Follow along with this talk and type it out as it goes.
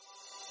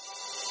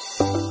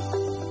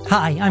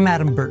Hi, I'm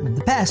Adam Burton,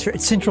 the pastor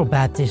at Central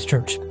Baptist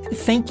Church.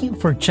 Thank you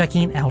for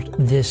checking out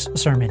this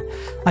sermon.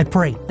 I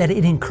pray that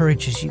it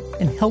encourages you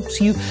and helps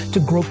you to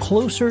grow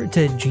closer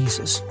to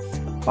Jesus.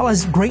 While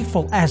as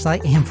grateful as I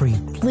am for you,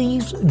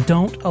 please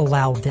don't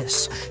allow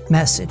this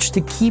message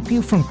to keep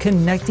you from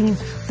connecting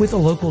with a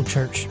local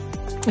church.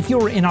 If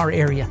you're in our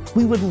area,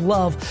 we would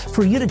love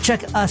for you to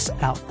check us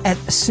out at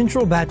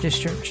Central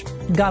Baptist Church.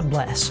 God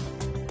bless.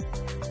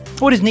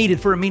 What is needed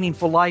for a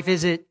meaningful life?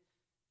 Is it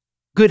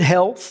good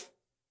health?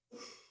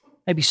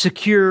 Maybe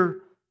secure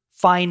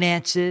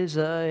finances,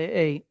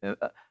 a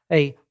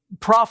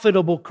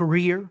profitable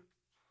career,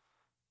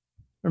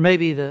 or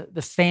maybe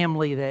the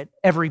family that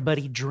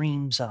everybody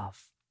dreams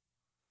of.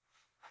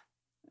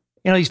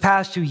 You know, these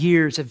past 2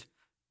 years have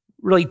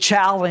really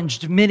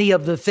challenged many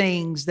of the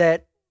things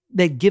that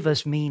give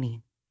us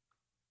meaning.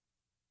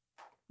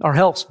 Our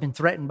health's been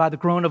threatened by the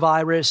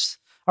coronavirus.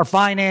 Our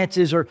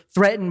finances are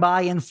threatened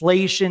by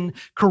inflation.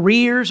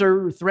 Careers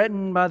are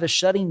threatened by the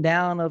shutting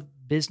down of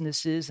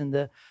businesses and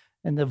the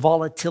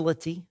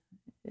volatility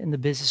in the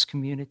business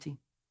community.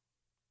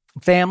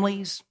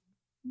 Families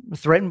are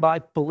threatened by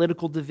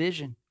political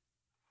division.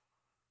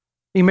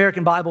 The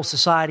American Bible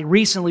Society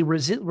recently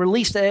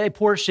released a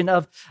portion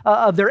of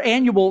their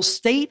annual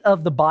State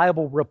of the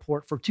Bible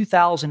report for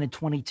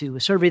 2022, a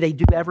survey they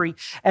do every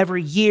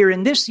year.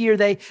 And this year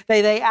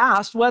they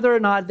asked whether or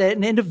not that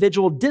an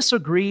individual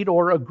disagreed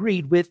or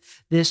agreed with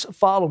this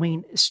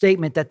following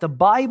statement, that the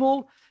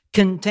Bible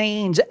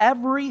contains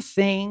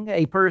everything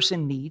a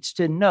person needs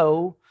to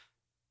know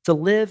to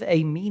live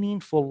a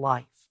meaningful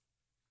life.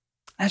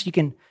 As you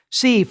can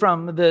see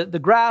from the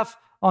graph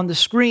on the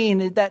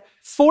screen, that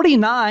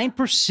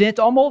 49%,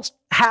 almost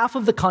half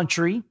of the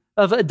country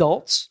of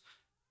adults,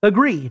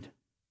 agreed.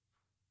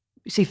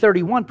 You see,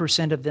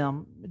 31% of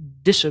them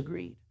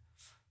disagreed.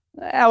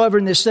 However,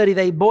 in this study,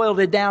 they boiled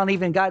it down,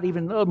 got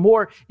even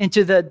more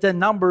into the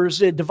numbers,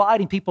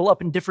 dividing people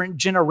up in different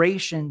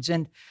generations.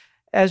 And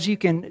as you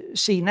can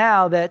see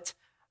now, that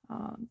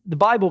the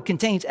Bible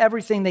contains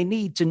everything they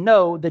need to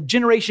know. The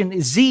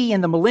Generation Z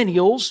and the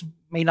millennials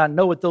may not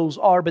know what those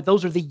are, but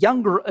those are the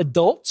younger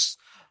adults.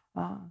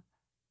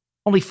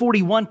 Only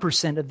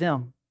 41% of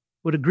them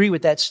would agree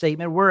with that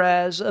statement,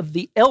 whereas of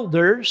the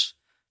elders,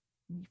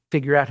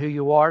 figure out who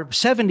you are,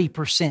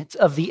 70%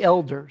 of the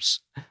elders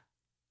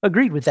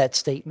agreed with that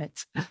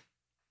statement.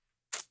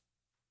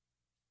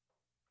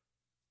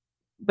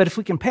 But if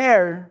we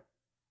compare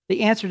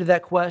the answer to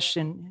that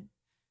question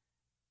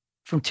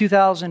from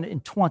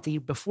 2020,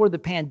 before the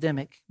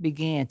pandemic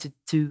began,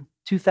 to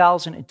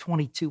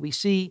 2022, we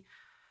see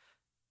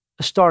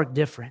a stark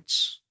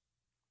difference.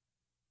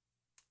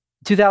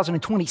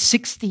 2020,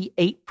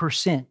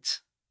 68%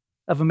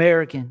 of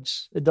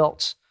Americans,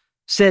 adults,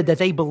 said that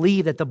they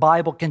believe that the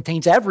Bible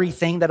contains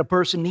everything that a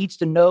person needs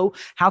to know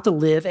how to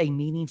live a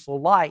meaningful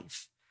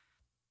life.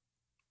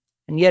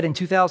 And yet in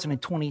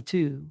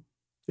 2022,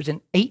 there's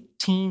an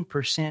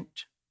 18%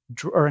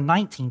 or a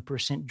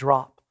 19%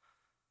 drop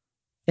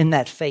in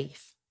that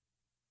faith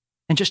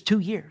in just 2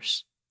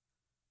 years.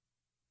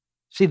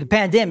 See, the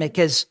pandemic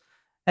has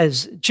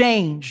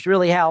changed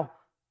really how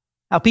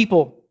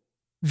people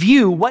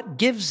view what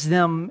gives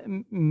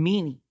them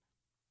meaning.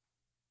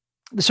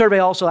 The survey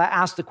also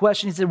asked the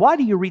question, he said, why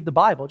do you read the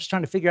Bible? Just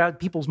trying to figure out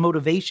people's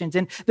motivations.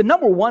 And the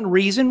number one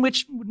reason,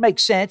 which would make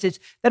sense, is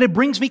that it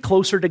brings me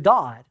closer to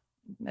God.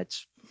 We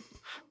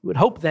would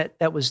hope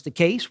that was the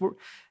case.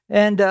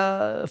 And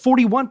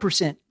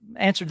 41%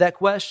 answered that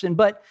question.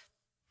 But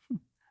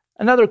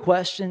another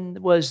question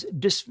was,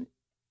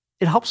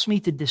 it helps me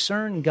to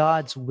discern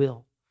God's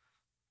will.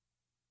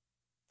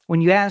 When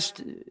you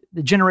asked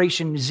the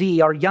Generation Z,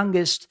 our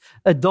youngest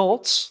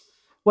adults,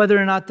 whether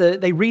or not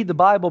they read the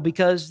Bible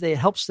because it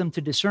helps them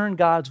to discern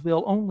God's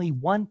will, only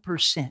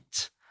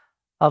 1%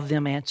 of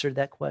them answered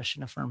that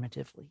question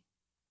affirmatively.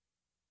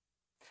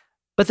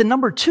 But the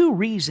number two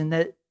reason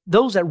that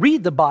those that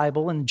read the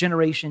Bible in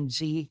Generation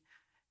Z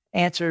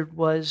answered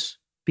was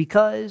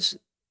because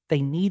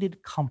they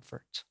needed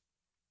comfort.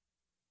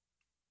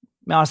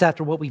 Now,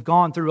 after what we've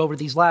gone through over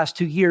these last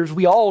 2 years,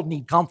 we all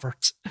need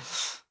comfort,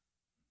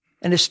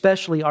 and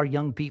especially our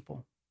young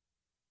people.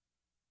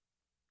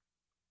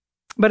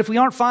 But if we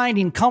aren't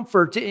finding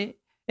comfort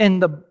in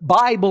the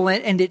Bible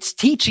and its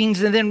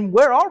teachings, then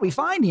where are we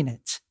finding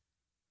it?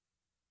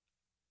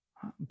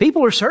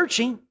 People are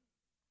searching.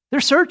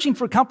 They're searching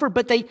for comfort,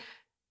 but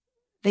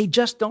they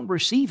just don't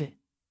receive it.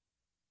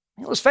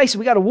 Let's face it,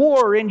 we got a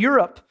war in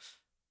Europe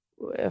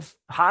with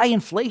high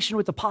inflation,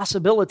 with the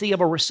possibility of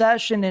a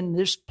recession, and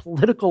this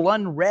political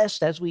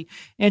unrest as we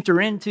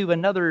enter into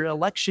another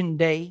election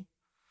day.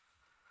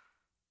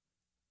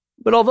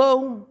 But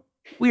although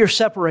we are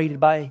separated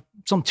by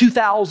some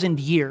 2,000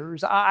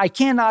 years, I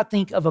cannot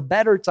think of a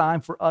better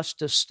time for us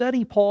to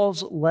study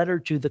Paul's letter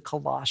to the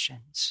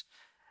Colossians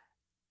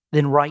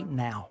than right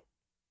now.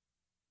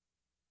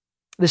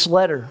 This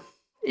letter,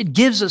 it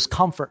gives us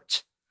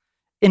comfort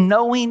in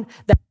knowing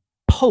that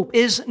hope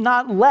is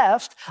not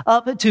left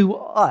up to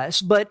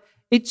us, but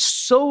it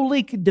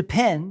solely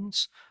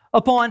depends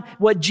upon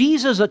what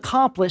Jesus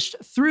accomplished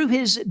through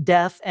his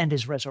death and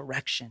his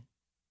resurrection.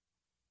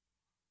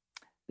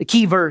 The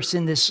key verse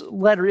in this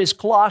letter is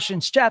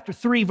Colossians chapter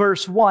 3,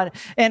 verse 1.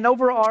 And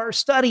over our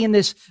study in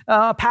this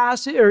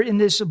passage or in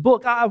this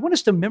book, I want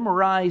us to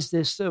memorize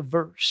this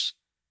verse.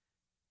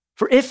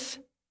 For if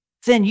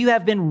then you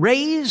have been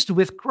raised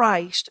with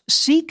Christ,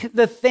 seek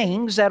the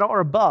things that are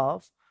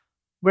above,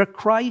 where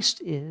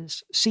Christ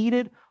is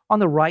seated on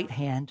the right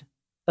hand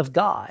of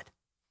God.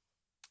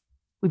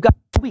 We've got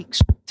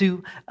weeks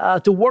to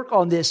work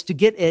on this to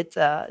get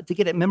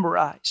it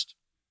memorized.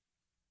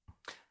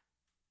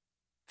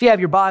 If you have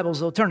your Bibles,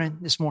 they'll turn in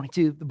this morning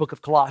to the book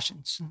of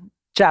Colossians,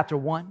 chapter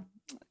 1.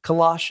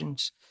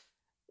 Colossians,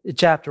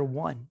 chapter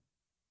 1.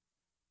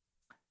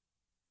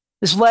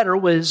 This letter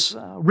was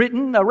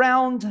written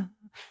around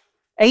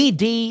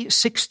AD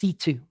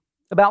 62,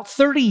 about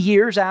 30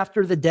 years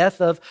after the death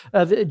of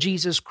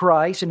Jesus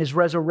Christ and his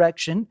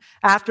resurrection,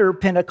 after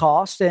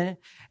Pentecost. And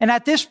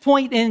at this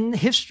point in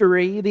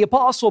history, the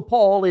Apostle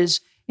Paul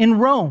is in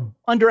Rome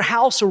under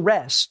house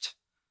arrest.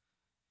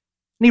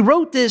 And he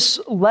wrote this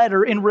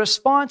letter in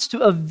response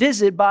to a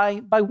visit by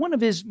one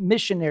of his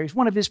missionaries,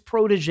 one of his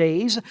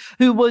proteges,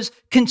 who was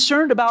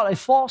concerned about a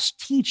false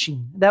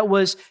teaching that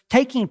was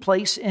taking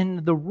place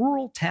in the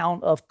rural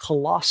town of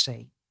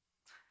Colossae.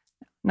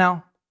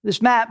 Now,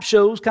 this map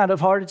shows kind of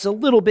hard. It's a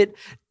little bit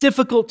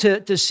difficult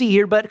to see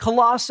here, but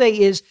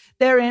Colossae is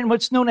there in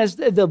what's known as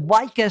the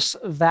Lycus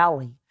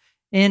Valley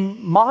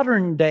in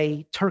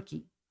modern-day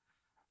Turkey.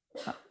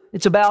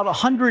 It's about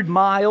 100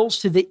 miles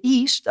to the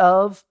east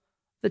of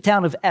the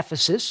town of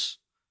Ephesus.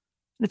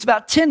 And it's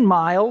about 10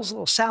 miles a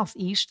little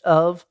southeast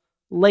of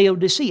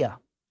Laodicea,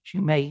 which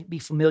you may be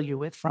familiar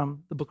with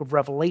from the book of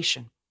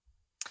Revelation.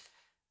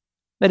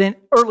 But an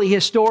early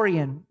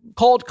historian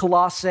called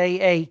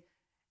Colossae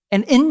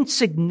an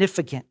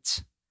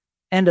insignificant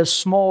and a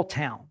small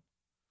town.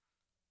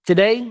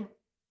 Today,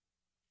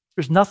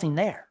 there's nothing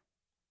there.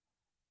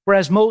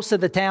 Whereas most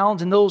of the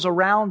towns and those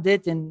around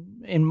it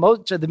and in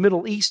most of the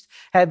Middle East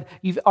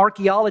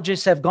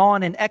archaeologists have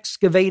gone and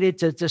excavated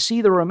to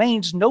see the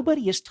remains,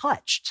 nobody is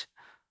touched.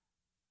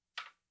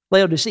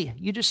 Laodicea,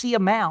 you just see a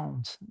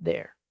mound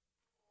there.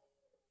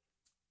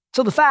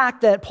 So the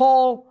fact that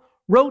Paul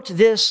wrote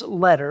this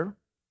letter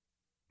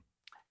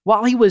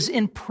while he was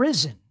in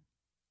prison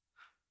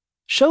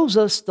shows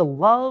us the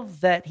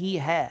love that he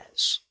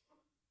has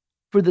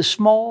for the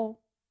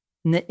small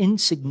and the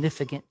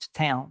insignificant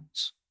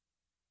towns.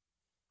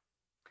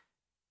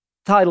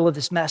 The title of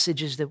this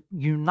message is the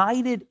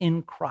United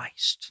in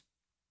Christ,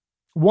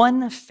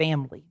 one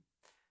family.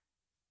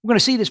 We're going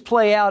to see this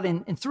play out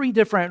in three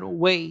different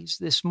ways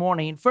this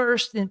morning.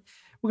 First, we're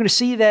going to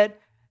see that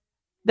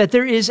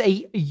there is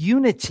a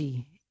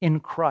unity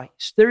in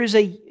Christ. There is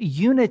a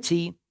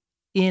unity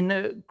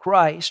in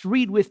Christ.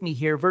 Read with me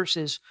here,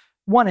 verses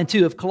 1 and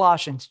 2 of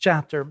Colossians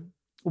chapter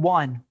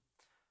 1.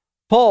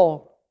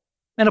 Paul,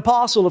 an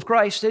apostle of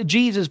Christ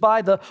Jesus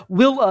by the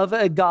will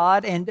of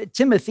God, and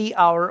Timothy,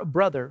 our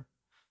brother,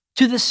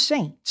 to the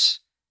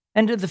saints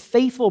and to the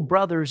faithful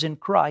brothers in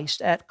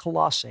Christ at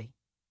Colossae,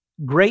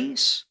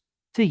 grace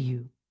to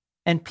you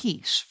and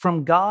peace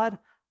from God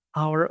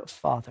our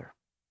Father.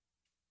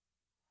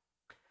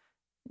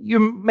 You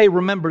may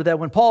remember that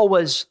when Paul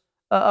was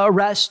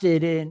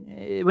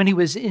arrested when he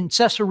was in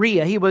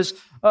Caesarea, he was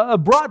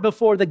brought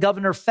before the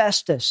governor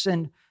Festus.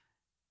 And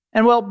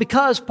well,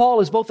 because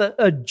Paul is both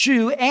a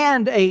Jew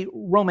and a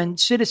Roman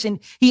citizen,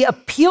 he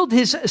appealed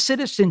his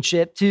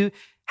citizenship to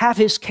have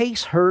his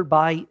case heard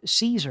by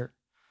Caesar.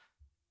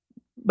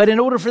 But in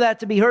order for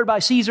that to be heard by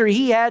Caesar,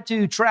 he had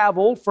to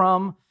travel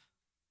from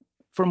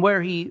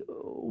where he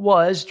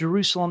was,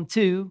 Jerusalem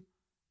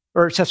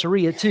or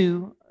Caesarea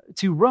to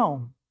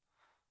Rome,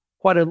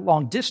 quite a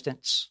long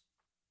distance.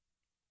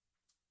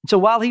 So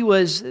while he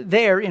was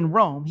there in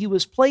Rome, he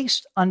was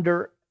placed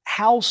under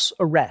house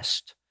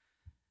arrest.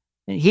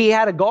 He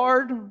had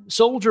a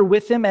soldier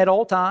with him at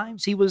all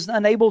times. He was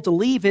unable to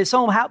leave his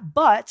home,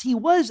 but he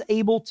was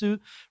able to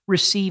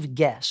receive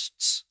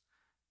guests.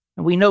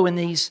 And we know in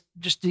these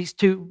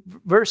two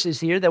verses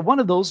here that one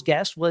of those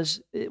guests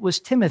was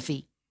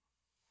Timothy.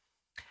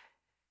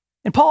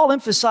 And Paul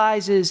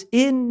emphasizes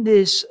in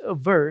this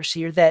verse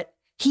here that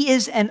he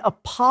is an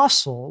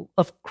apostle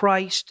of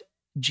Christ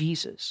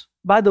Jesus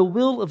by the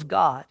will of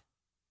God.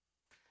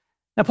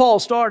 Now, Paul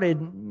started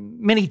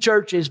many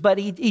churches, but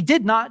he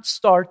did not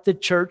start the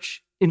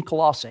church in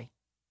Colossae.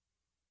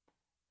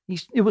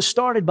 It was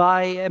started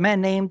by a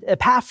man named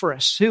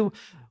Epaphras, who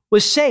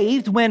was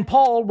saved when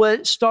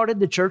Paul started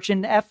the church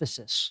in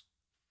Ephesus.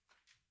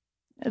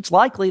 It's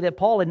likely that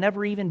Paul had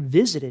never even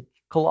visited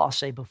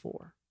Colossae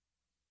before.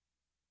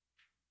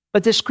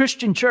 But this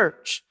Christian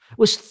church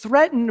was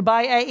threatened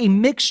by a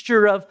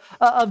mixture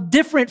of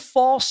different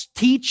false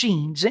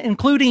teachings,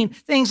 including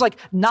things like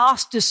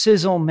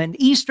Gnosticism and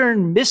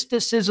Eastern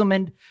mysticism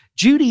and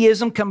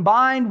Judaism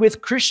combined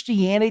with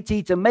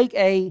Christianity to make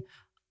a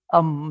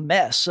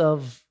mess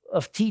of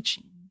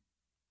teaching.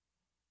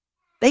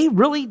 They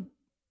really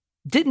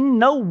didn't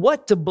know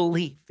what to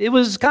believe. It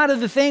was kind of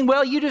the thing,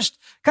 well, you just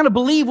kind of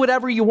believe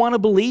whatever you want to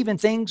believe and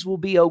things will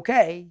be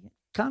okay.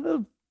 Kind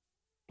of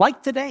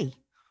like today.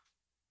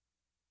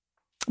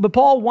 But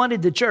Paul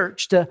wanted the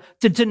church to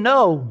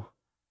know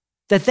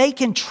that they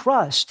can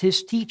trust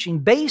his teaching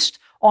based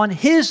on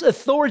his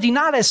authority,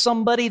 not as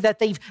somebody that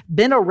they've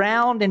been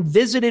around and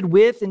visited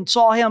with and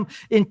saw him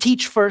and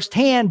teach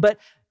firsthand, but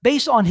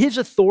based on his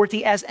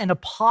authority as an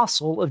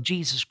apostle of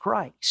Jesus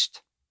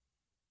Christ.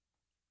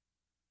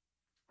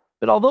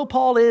 But although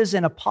Paul is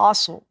an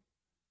apostle,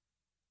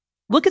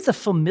 look at the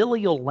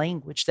familial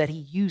language that he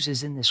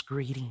uses in this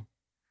greeting.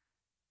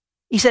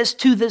 He says,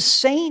 to the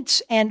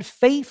saints and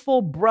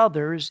faithful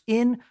brothers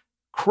in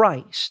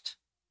Christ.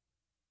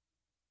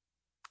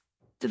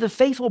 To the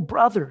faithful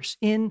brothers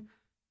in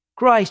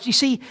Christ. You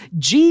see,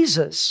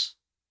 Jesus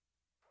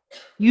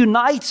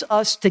unites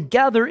us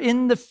together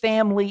in the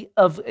family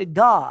of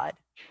God.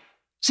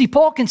 See,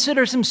 Paul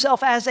considers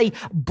himself as a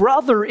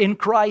brother in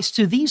Christ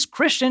to these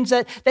Christians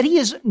that he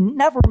has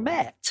never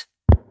met.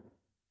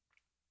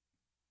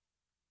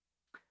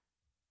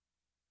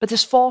 But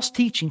this false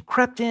teaching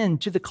crept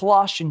into the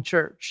Colossian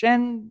church.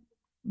 And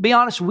be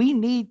honest, we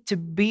need to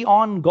be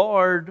on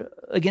guard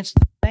against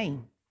the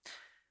same.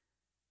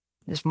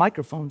 This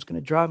microphone's going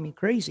to drive me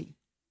crazy.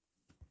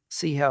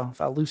 See how,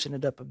 if I loosen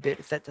it up a bit,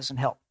 if that doesn't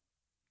help.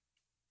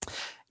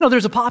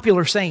 There's a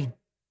popular saying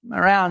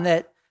around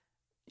that,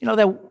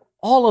 that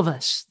all of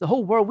us, the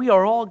whole world, we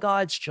are all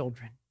God's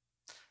children.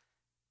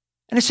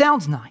 And it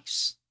sounds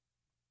nice.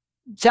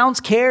 It sounds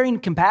caring,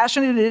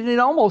 compassionate, and it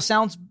almost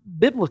sounds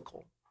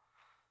biblical.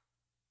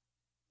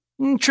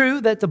 And true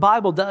that the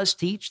Bible does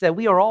teach that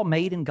we are all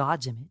made in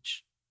God's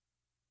image.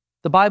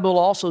 The Bible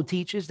also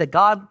teaches that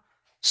God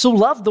so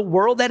loved the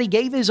world that he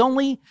gave his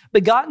only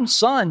begotten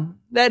Son,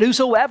 that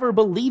whosoever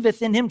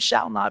believeth in him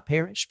shall not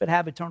perish, but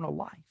have eternal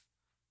life.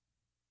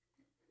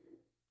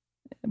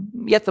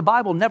 Yet the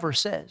Bible never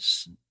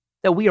says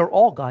that we are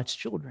all God's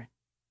children.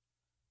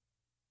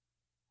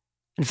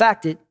 In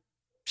fact, it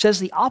says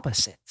the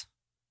opposite.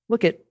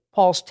 Look at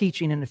Paul's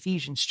teaching in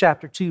Ephesians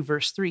chapter 2,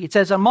 verse 3. It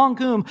says, among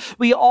whom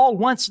we all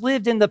once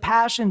lived in the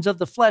passions of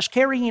the flesh,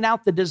 carrying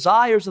out the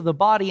desires of the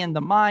body and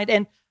the mind,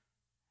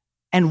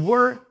 and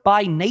were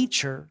by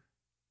nature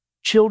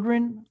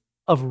children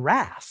of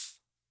wrath,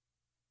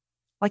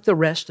 like the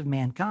rest of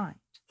mankind.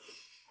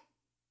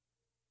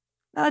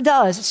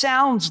 Now it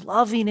sounds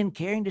loving and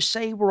caring to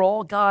say we're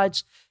all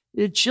God's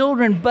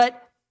children,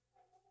 but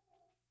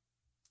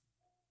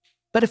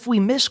if we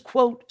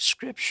misquote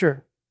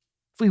Scripture,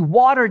 if we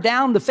water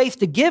down the faith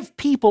to give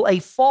people a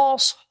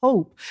false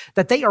hope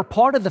that they are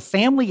part of the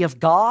family of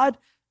God,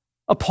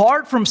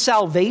 apart from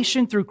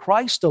salvation through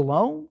Christ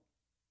alone,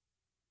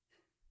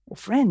 well,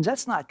 friends,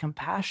 that's not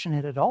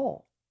compassionate at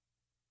all.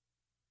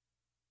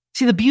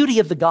 See, the beauty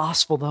of the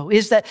gospel, though,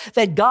 is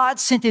that God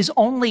sent his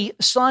only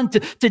Son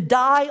to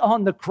die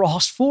on the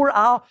cross for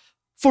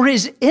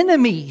his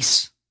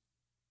enemies,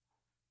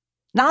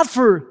 not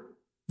for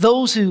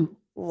those who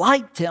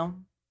liked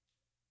him.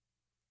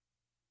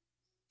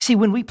 See,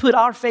 when we put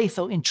our faith,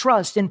 though, in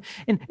trust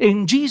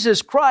in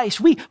Jesus Christ,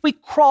 we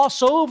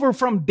cross over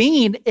from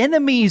being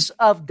enemies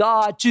of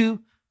God to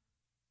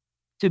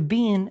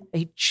being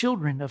a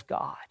children of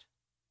God.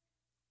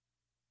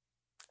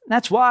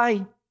 That's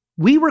why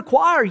we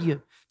require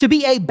you to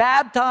be a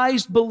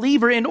baptized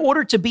believer in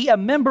order to be a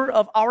member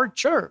of our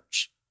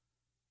church.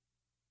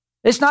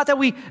 It's not that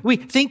we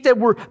think that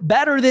we're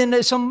better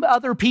than some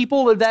other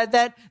people,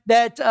 that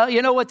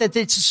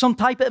it's some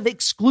type of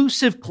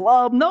exclusive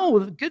club. No,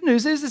 the good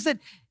news is that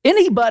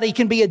anybody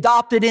can be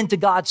adopted into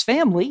God's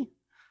family.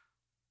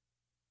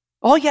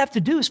 All you have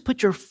to do is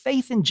put your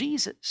faith in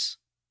Jesus.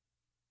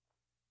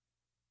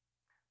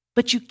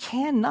 But you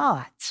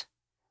cannot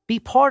be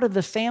part of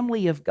the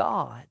family of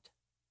God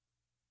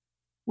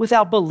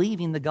without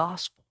believing the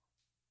gospel.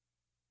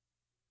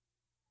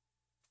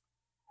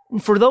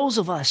 And for those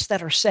of us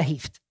that are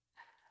saved,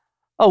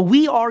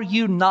 we are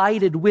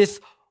united with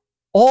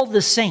all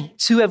the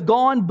saints who have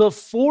gone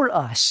before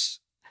us,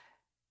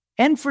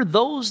 and for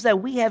those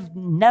that we have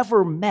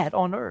never met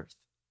on earth.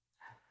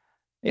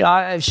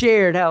 I've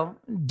shared how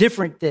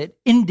different that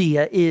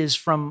India is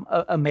from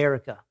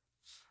America.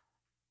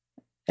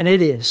 And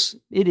it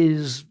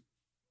is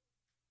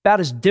about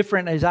as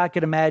different as I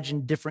could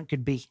imagine different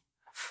could be.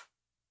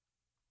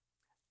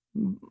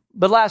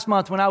 But last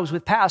month when I was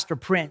with Pastor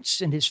Prince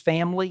and his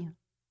family,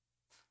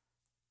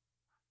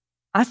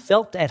 I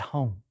felt at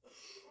home,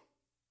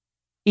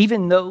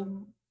 even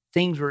though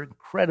things were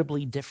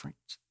incredibly different.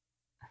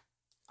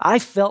 I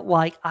felt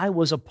like I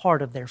was a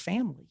part of their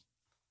family.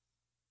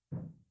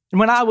 And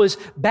when I was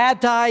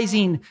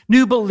baptizing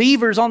new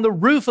believers on the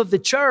roof of the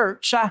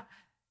church,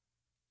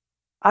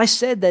 I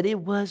said that it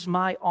was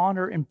my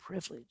honor and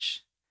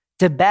privilege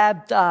to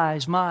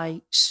baptize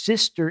my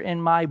sister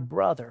and my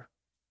brother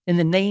in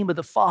the name of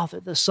the Father,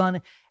 the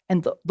Son,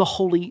 and the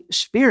Holy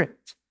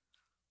Spirit.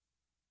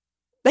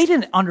 They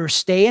didn't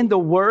understand the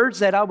words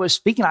that I was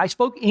speaking. I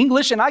spoke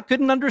English and I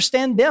couldn't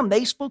understand them.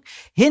 They spoke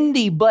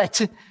Hindi,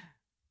 but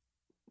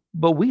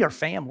we are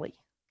family.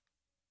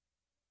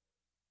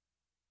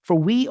 for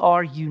we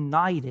are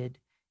united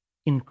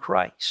in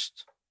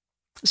Christ.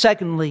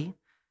 Secondly,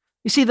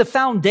 you see the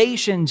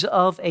foundations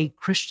of a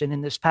Christian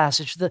in this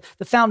passage, the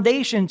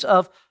foundations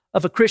of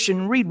a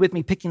Christian. Read with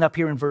me, picking up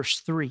here in verse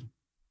 3.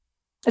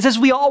 It says,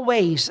 we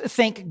always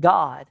thank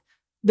God,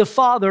 the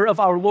Father of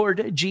our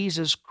Lord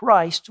Jesus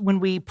Christ, when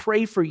we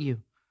pray for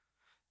you,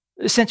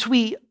 since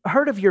we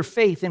heard of your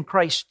faith in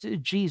Christ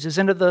Jesus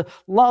and of the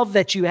love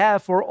that you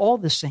have for all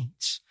the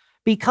saints,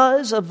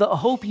 because of the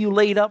hope you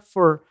laid up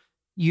for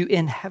you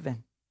in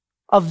heaven.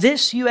 Of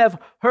this you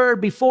have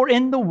heard before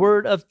in the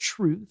word of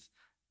truth,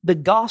 the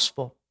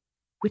gospel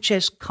which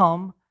has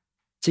come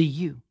to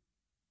you.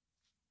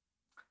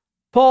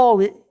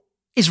 Paul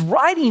is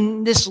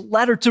writing this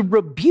letter to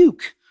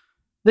rebuke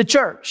the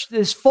church,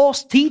 this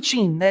false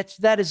teaching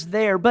that is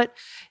there, but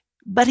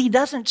he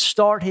doesn't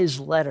start his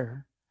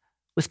letter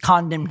with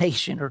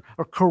condemnation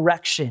or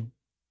correction.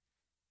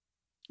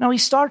 No, he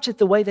starts it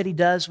the way that he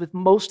does with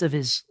most of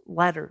his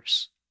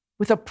letters,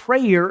 with a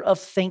prayer of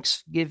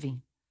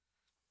thanksgiving.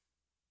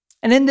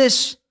 And in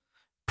this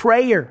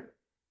prayer,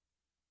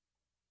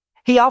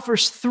 he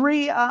offers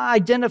three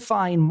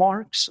identifying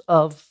marks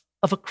of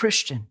a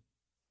Christian.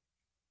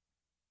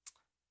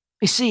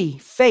 We see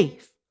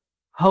faith,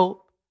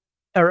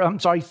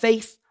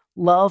 faith,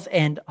 love,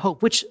 and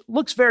hope, which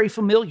looks very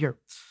familiar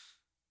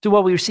to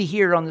what we see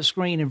here on the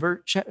screen in 1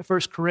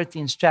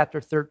 Corinthians chapter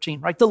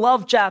 13, right? The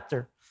love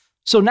chapter.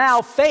 So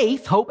now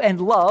faith, hope,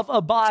 and love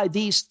abide,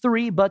 these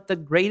three, but the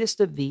greatest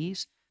of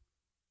these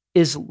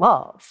is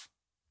love.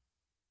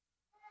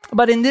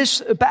 But in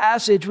this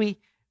passage, we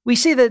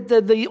see that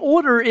the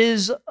order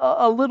is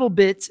a little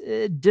bit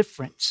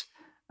different.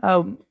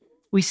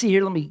 We see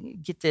here, let me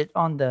get it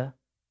on the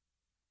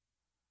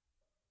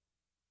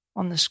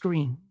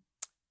screen.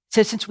 It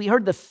says, since we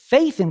heard the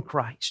faith in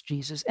Christ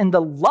Jesus and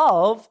the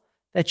love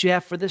that you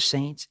have for the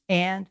saints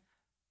and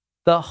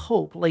the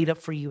hope laid up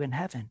for you in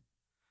heaven.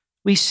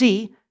 We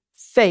see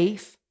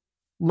faith,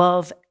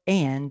 love,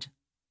 and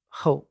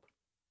hope.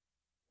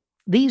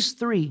 These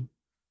three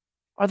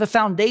are the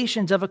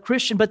foundations of a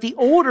Christian, but the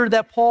order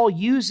that Paul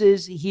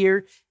uses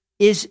here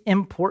is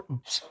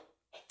important.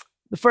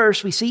 The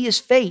first we see is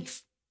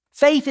faith.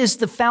 Faith is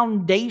the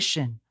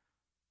foundation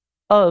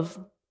of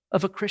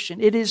a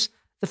Christian. It is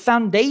the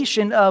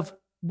foundation of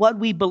what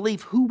we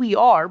believe, who we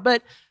are,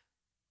 but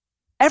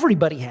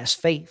everybody has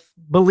faith,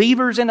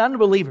 believers and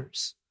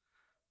unbelievers.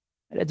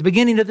 At the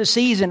beginning of the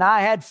season,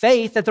 I had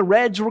faith that the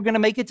Reds were going to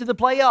make it to the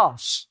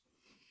playoffs.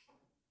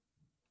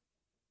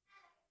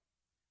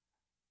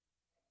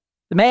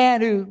 The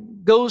man who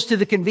goes to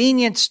the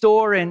convenience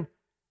store and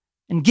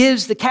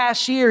gives the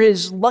cashier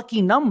his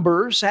lucky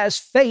numbers has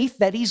faith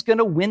that he's going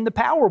to win the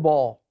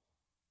Powerball.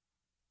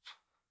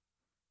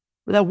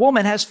 Or that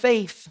woman has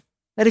faith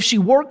that if she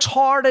works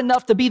hard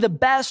enough to be the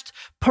best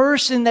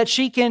person that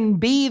she can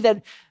be,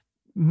 that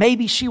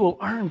maybe she will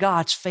earn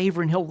God's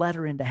favor and He'll let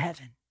her into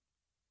heaven.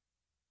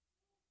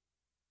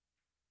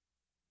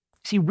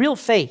 See, real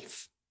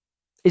faith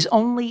is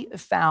only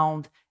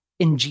found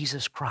in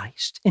Jesus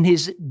Christ, in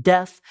His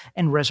death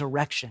and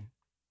resurrection.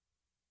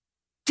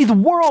 See, the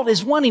world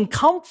is wanting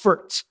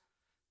comfort.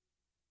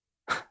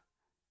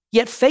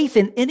 Yet faith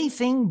in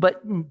anything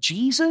but in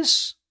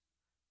Jesus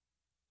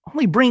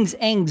only brings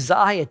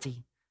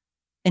anxiety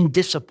and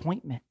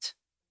disappointment.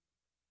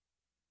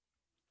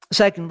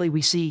 Secondly,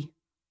 we see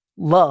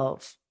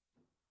love.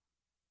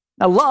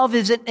 Now, love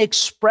is an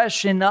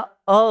expression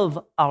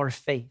of our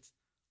faith.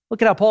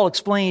 Look at how Paul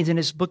explains in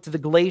his book to the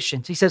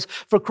Galatians. He says,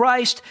 for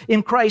Christ,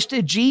 in Christ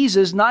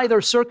Jesus,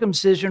 neither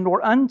circumcision nor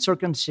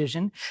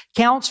uncircumcision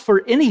counts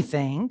for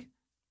anything,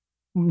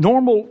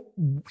 normal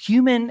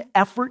human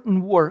effort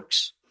and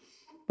works.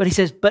 But he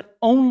says, but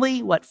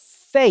only what?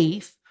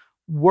 Faith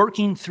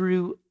working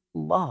through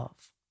love.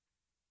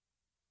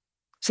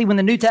 See, when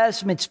the New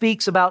Testament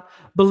speaks about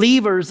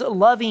believers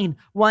loving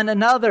one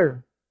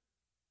another,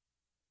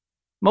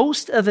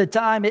 most of the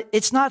time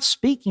it's not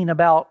speaking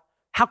about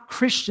how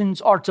Christians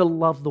are to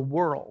love the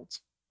world,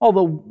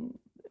 although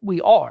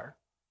we are.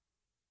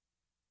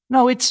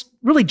 No, it's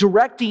really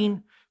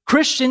directing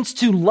Christians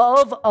to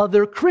love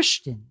other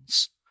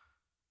Christians.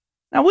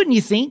 Now, wouldn't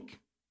you think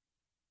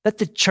that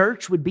the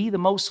church would be the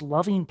most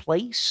loving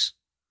place?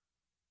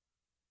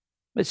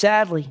 But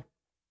sadly,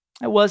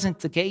 that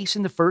wasn't the case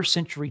in the first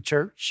century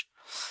church,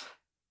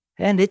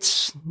 and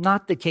it's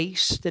not the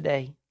case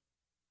today.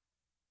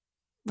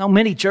 Now,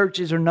 many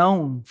churches are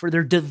known for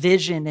their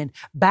division and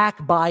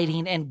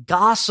backbiting and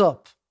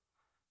gossip.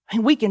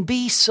 And we can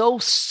be so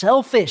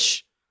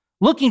selfish,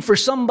 looking for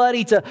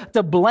somebody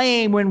to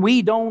blame when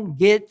we don't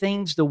get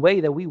things the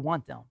way that we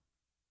want them.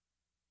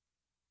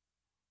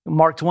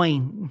 Mark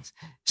Twain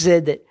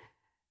said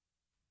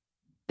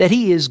that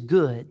he is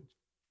good.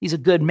 He's a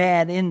good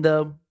man in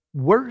the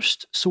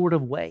worst sort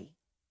of way.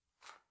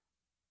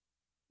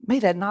 May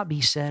that not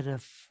be said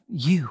of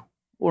you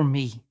or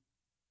me.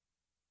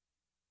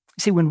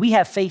 See, when we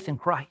have faith in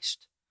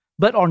Christ,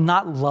 but are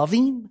not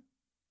loving,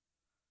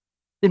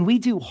 then we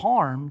do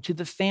harm to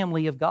the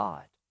family of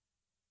God.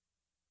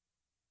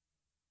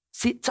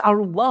 See, it's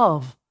our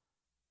love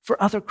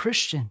for other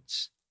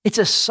Christians. It's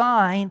a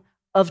sign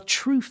of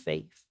true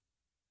faith.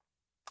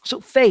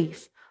 So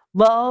faith,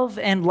 love,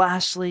 and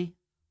lastly,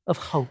 of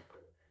hope.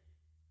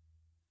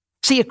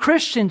 See, a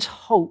Christian's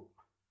hope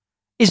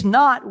is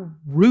not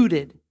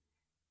rooted,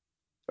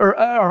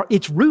 or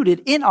it's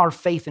rooted in our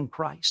faith in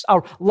Christ,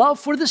 our love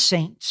for the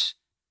saints,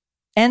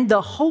 and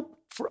the hope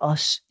for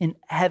us in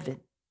heaven.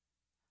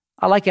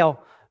 I like how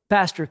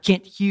Pastor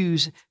Kent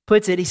Hughes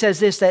puts it. He says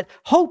this, that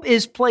hope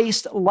is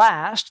placed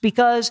last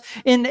because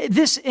in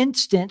this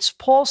instance,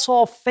 Paul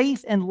saw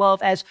faith and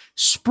love as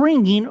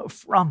springing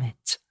from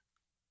it.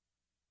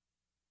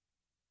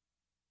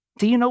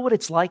 Do you know what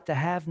it's like to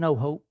have no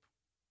hope?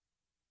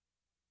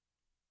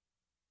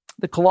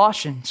 The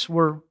Colossians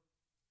were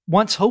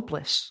once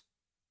hopeless.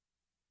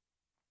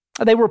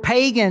 They were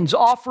pagans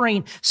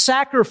offering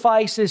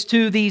sacrifices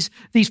to these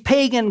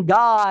pagan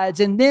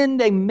gods. And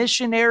then a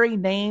missionary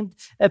named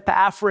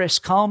Epaphras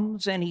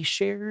comes and he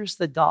shares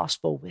the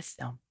gospel with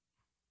them.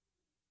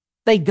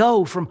 They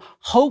go from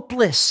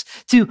hopeless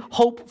to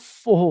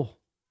hopeful.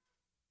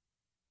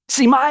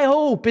 See, my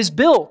hope is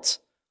built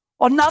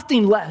on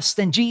nothing less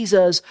than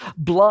Jesus'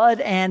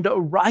 blood and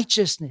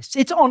righteousness.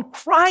 It's on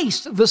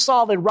Christ, the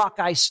solid rock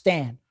I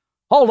stand.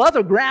 All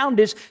other ground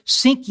is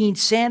sinking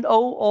sand.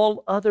 Oh,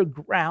 all other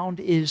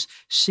ground is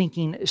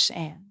sinking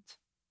sand.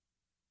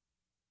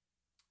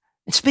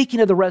 And speaking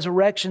of the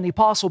resurrection, the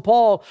Apostle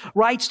Paul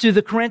writes to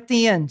the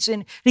Corinthians,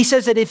 and he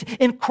says that if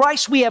in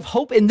Christ we have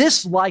hope in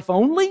this life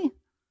only,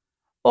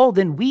 oh,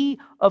 then we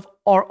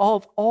are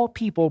of all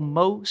people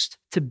most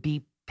to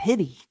be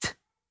pitied.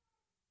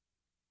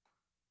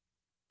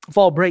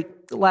 Fall break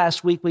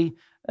last week, we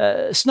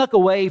snuck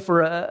away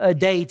for a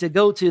day to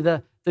go to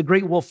the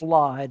Great Wolf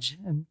Lodge.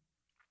 And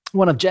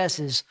one of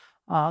Jess's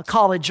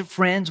college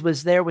friends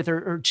was there with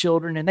her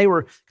children, and they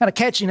were kind of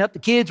catching up. The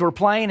kids were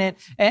playing,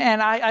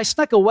 and I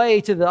snuck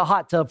away to the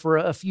hot tub for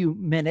a few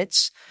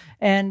minutes.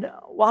 And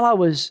while I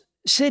was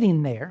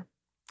sitting there,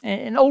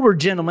 an older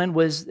gentleman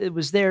was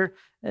there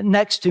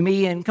next to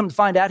me, and come to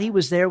find out, he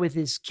was there with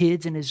his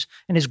kids and his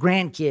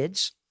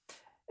grandkids.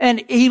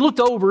 And he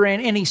looked over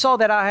and he saw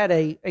that I had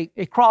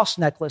a cross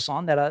necklace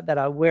on that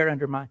I wear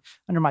under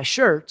my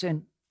shirt,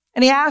 and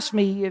he asked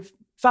me if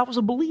I was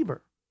a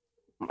believer.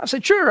 I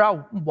said, sure,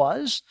 I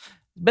was,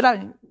 but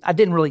I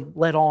didn't really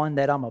let on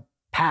that I'm a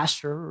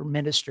pastor or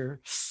minister.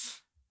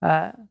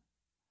 But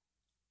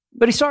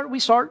we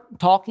start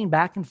talking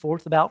back and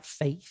forth about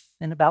faith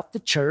and about the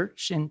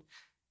church, and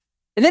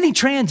then he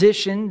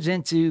transitions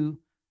into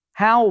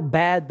how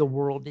bad the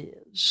world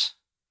is,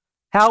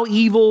 how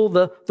evil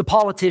the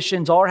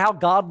politicians are, how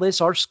godless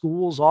our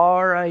schools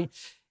are. And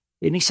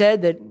he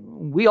said that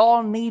we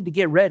all need to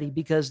get ready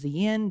because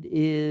the end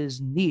is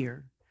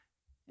near.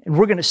 And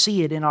we're going to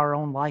see it in our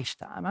own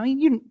lifetime. I mean,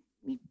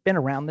 you've been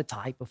around the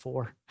type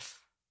before.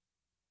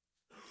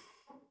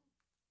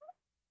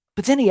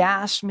 But then he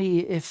asked me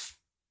if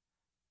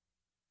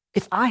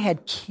I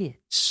had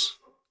kids.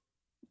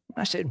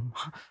 I said,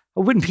 I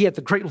wouldn't be at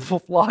the Great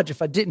Wolf Lodge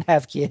if I didn't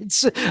have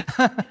kids.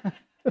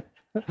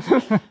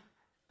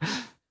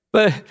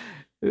 But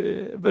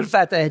in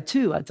fact, I had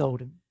two, I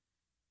told him.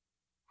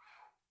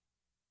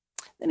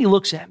 Then he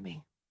looks at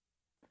me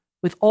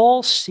with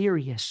all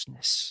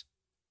seriousness.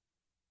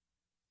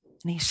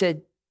 And he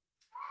said,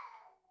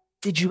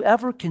 did you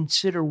ever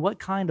consider what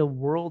kind of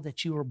world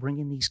that you are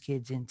bringing these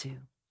kids into?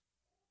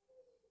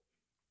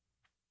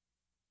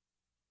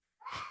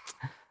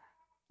 I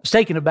was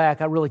taken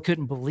aback. I really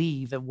couldn't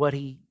believe at what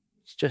he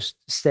just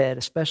said,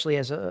 especially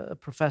as a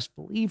professed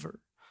believer.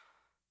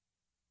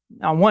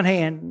 On one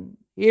hand,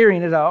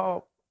 hearing it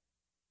all,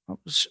 I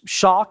was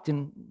shocked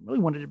and really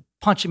wanted to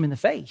punch him in the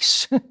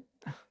face.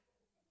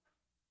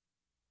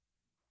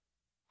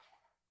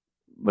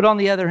 But on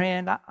the other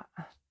hand,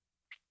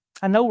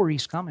 I know where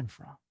he's coming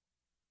from.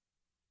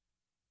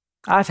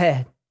 I've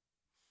had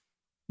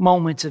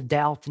moments of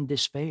doubt and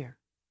despair,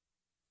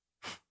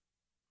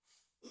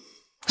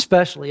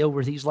 especially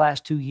over these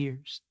last 2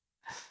 years.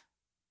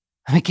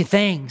 I mean, can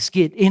things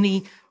get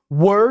any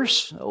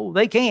worse? Oh,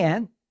 they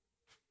can.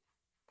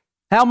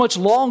 How much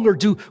longer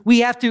do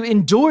we have to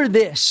endure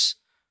this?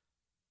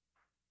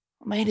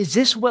 Man, is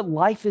this what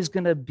life is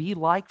going to be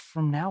like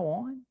from now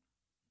on?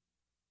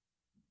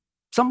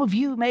 Some of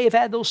you may have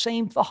had those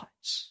same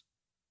thoughts.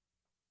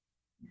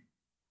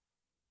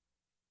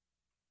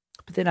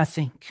 But then I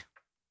think,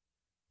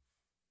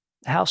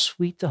 how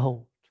sweet to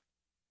hold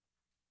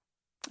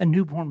a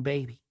newborn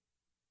baby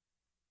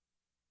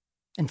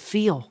and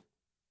feel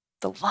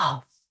the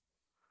love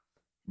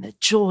and the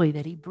joy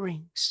that he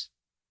brings.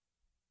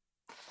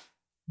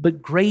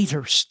 But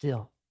greater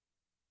still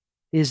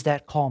is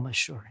that calm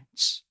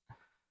assurance.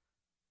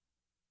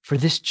 For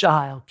this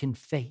child can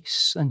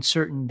face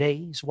uncertain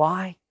days.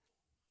 Why?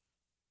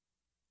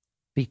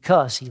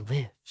 Because he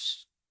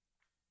lives.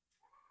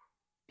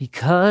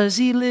 Because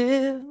he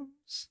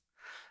lives,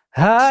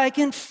 I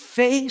can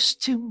face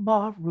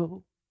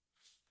tomorrow.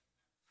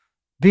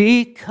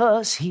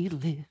 Because he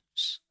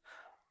lives,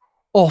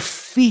 all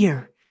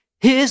fear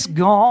is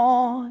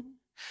gone.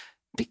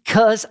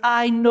 because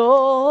I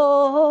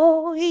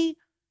know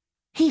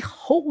He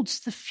holds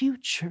the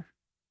future.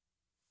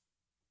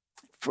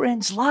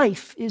 Friends,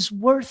 life is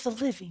worth the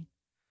living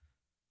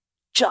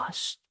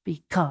just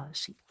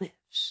because He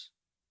lives.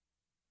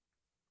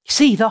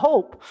 See, the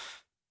hope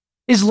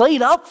is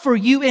laid up for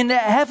you in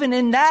heaven,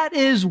 and that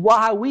is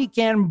why we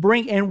can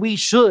bring, and we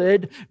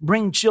should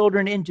bring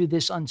children into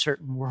this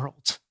uncertain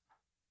world.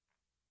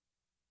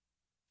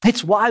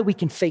 It's why we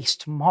can face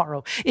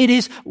tomorrow. It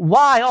is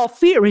why all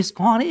fear is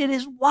gone. It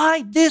is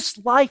why this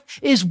life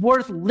is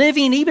worth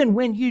living even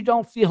when you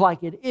don't feel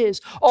like it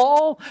is.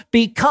 All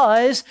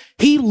because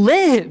He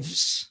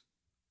lives.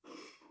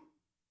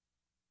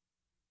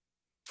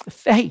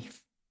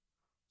 Faith,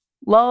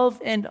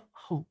 love, and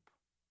hope.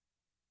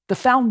 The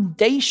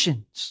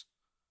foundations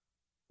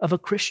of a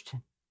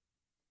Christian.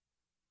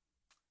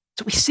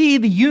 So we see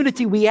the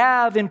unity we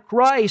have in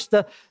Christ,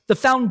 the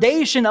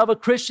foundation of a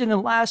Christian.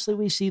 And lastly,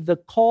 we see the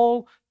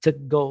call to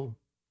go.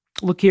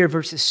 Look here,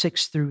 verses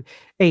 6 through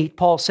 8.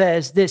 Paul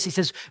says this. He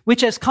says,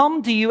 which has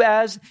come to you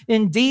as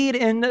indeed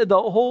in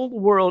the whole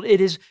world it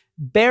is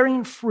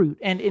bearing fruit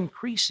and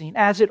increasing,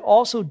 as it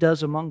also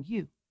does among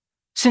you,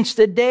 since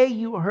the day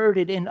you heard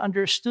it and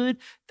understood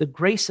the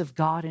grace of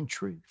God in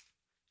truth,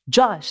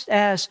 just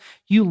as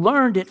you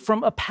learned it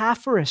from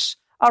Epaphras,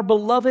 our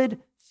beloved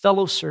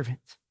fellow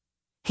servant.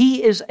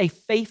 He is a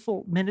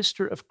faithful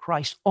minister of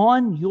Christ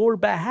on your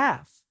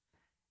behalf,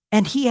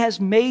 and he has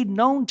made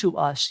known to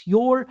us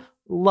your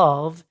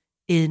love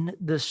in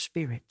the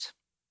Spirit.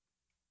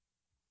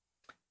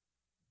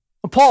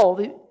 Paul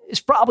is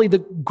probably the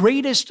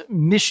greatest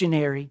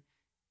missionary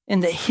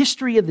in the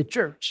history of the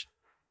church.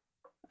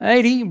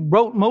 Right? He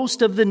wrote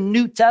most of the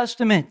New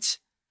Testament.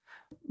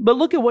 But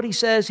look at what he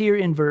says here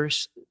in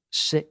verse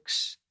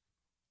 6.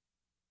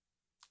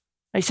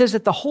 He says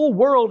that the whole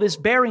world is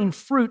bearing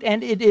fruit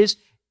and it is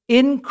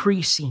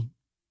increasing.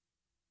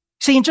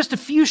 See, in just a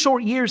few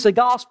short years, the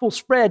gospel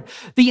spread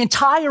the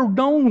entire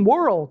known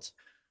world.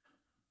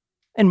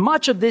 And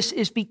much of this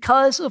is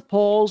because of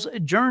Paul's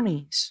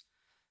journeys.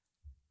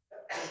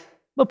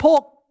 But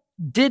Paul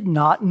did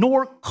not,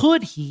 nor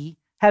could he,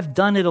 have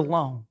done it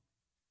alone.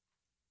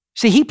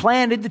 See, he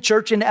planted the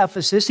church in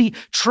Ephesus. He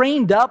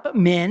trained up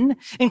men,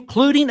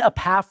 including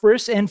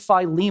Epaphras and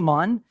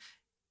Philemon,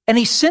 and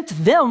he sent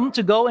them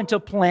to go and to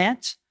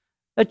plant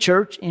a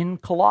church in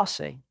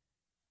Colossae.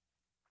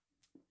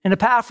 And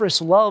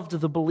Epaphras loved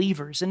the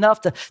believers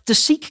enough to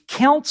seek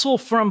counsel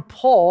from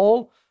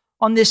Paul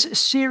on this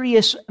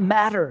serious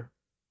matter.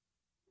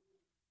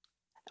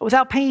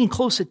 Without paying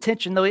close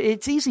attention, though,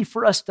 it's easy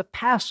for us to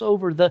pass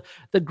over the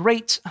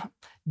great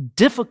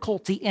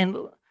difficulty and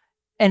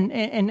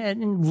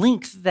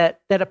length that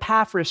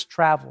Epaphras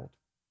traveled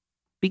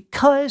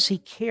because he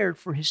cared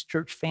for his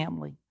church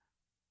family.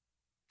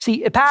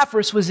 See,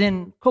 Epaphras was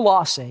in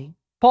Colossae.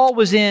 Paul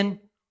was in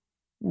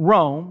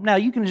Rome. Now,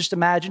 you can just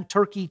imagine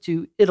Turkey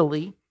to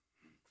Italy. In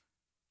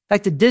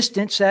fact, the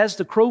distance, as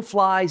the crow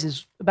flies,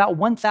 is about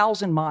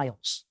 1,000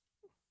 miles.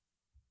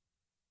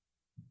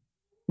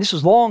 This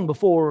was long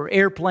before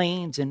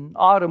airplanes and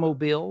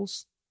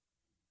automobiles.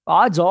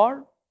 Odds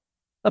are,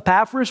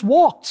 Epaphras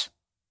walked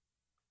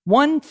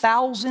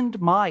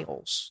 1,000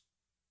 miles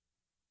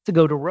to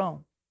go to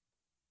Rome.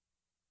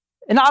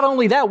 And not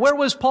only that, where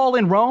was Paul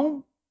in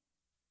Rome?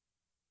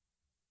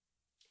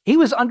 He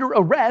was under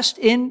arrest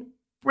in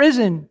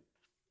prison.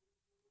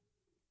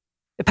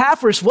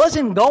 Epaphras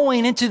wasn't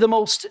going into the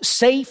most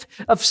safe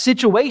of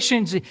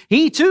situations.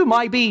 He too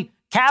might be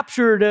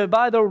captured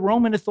by the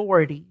Roman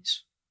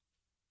authorities.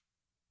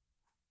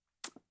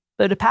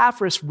 But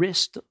Epaphras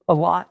risked a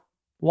lot.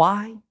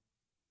 Why?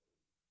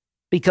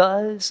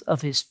 Because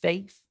of his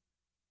faith,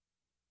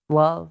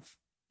 love,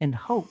 and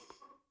hope.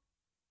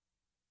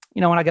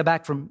 You know, when I got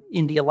back from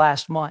India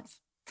last month,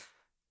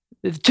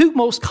 the two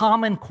most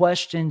common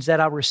questions that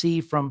I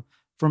received from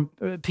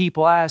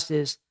people asked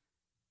is,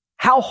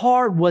 how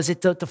hard was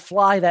it to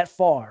fly that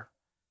far?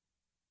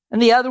 And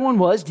the other one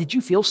was, did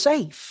you feel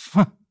safe?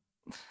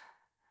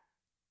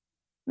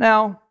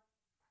 Now,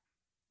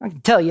 I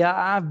can tell you,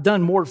 I've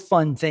done more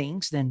fun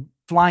things than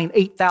flying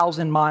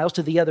 8,000 miles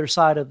to the other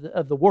side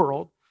of the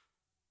world.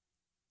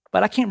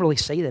 But I can't really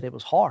say that it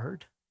was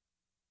hard.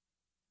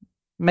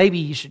 Maybe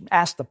you should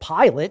ask the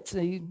pilot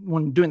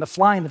when doing the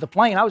flying of the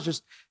plane. I was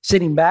just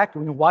sitting back,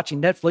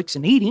 watching Netflix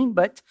and eating.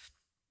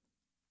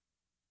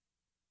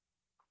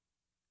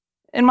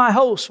 And my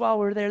hosts, while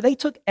we were there, they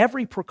took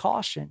every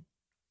precaution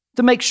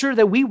to make sure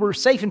that we were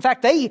safe. In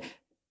fact, they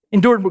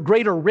endured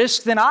greater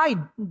risk than I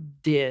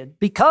did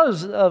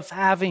because of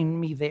having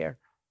me there.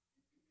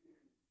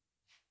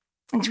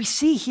 And we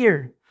see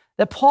here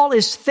that Paul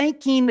is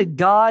thanking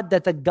God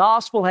that the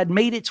gospel had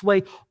made its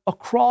way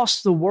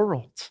across the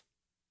world.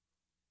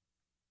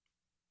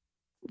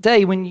 I tell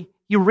you, when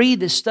you read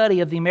the study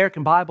of the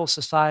American Bible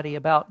Society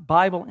about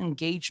Bible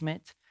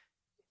engagement,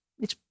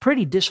 it's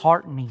pretty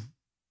disheartening.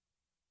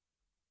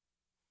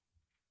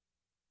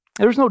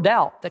 There's no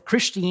doubt that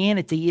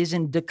Christianity is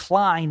in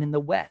decline in the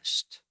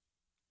West.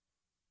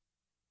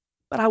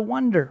 But I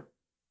wonder,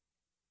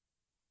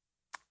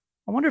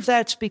 I wonder if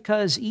that's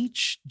because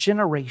each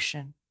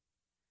generation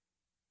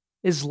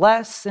is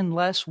less and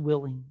less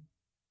willing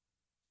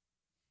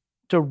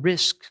to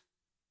risk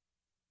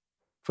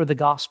for the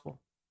gospel.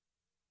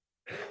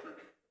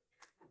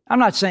 I'm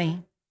not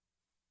saying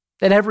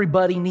that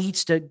everybody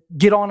needs to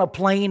get on a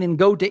plane and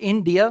go to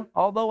India,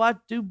 although I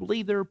do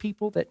believe there are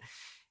people that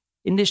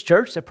in this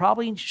church that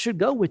probably should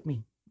go with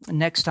me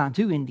next time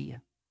to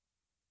India.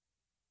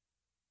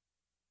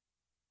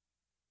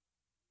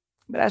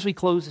 But as we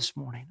close this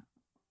morning,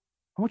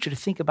 I want you to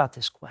think about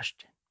this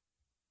question.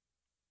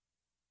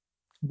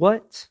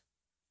 What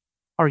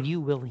are you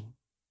willing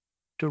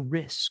to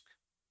risk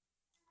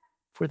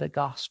for the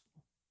gospel?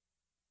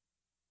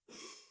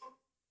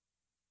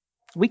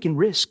 We can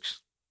risk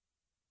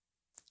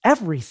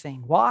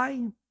everything.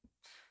 Why?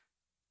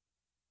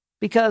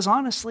 Because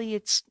honestly,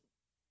 it's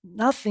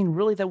nothing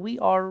really that we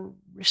are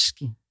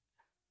risking.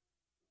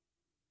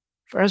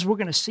 For as we're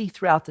going to see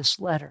throughout this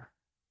letter,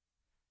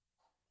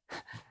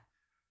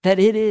 that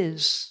it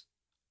is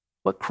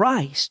what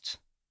Christ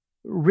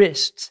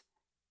risked,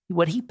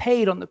 what he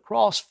paid on the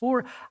cross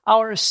for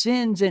our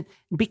sins. And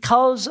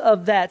because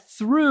of that,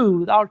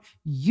 through our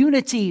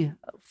unity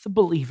of the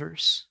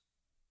believers,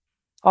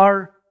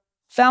 our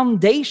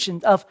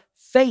foundation of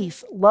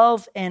faith,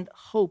 love, and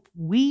hope,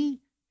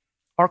 we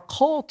are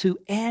called to,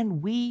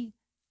 and we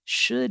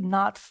should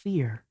not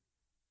fear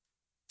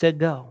to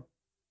go.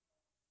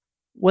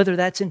 Whether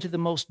that's into the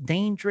most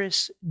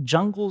dangerous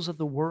jungles of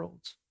the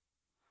world,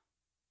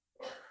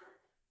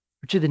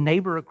 or to the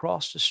neighbor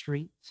across the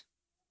street,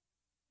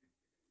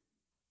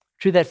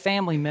 to that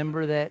family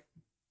member that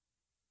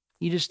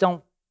you just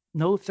don't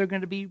know if they're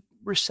going to be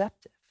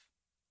receptive.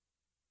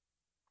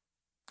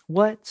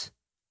 What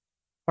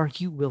are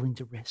you willing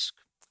to risk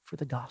for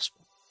the gospel?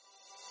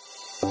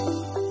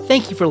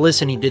 Thank you for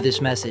listening to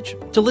this message.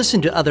 To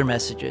listen to other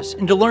messages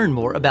and to learn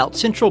more about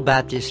Central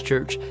Baptist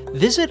Church,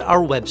 visit our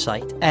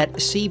website at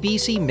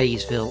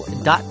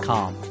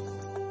cbcmaysville.com.